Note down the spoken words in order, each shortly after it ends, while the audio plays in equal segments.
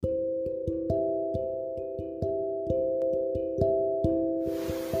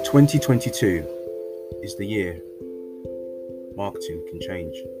"2022 is the year marketing can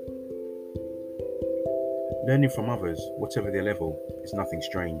change. Learning from others, whatever their level, is nothing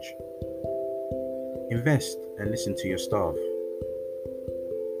strange. Invest and listen to your staff.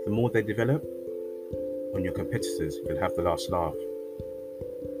 The more they develop, on your competitors you'll have the last laugh.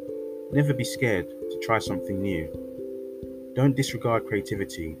 Never be scared to try something new. Don't disregard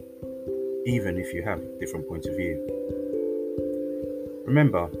creativity, even if you have a different point of view.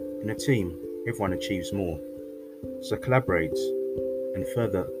 Remember, in a team, everyone achieves more, so collaborate and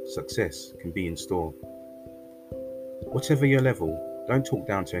further success can be in store. Whatever your level, don't talk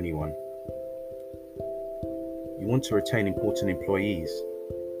down to anyone. You want to retain important employees,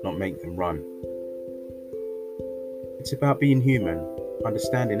 not make them run. It's about being human,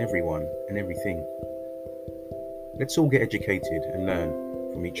 understanding everyone and everything. Let's all get educated and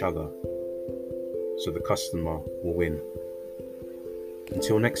learn from each other, so the customer will win.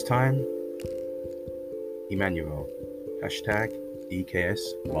 Until next time, Emmanuel, #EKS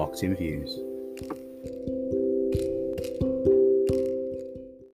Marketing Views.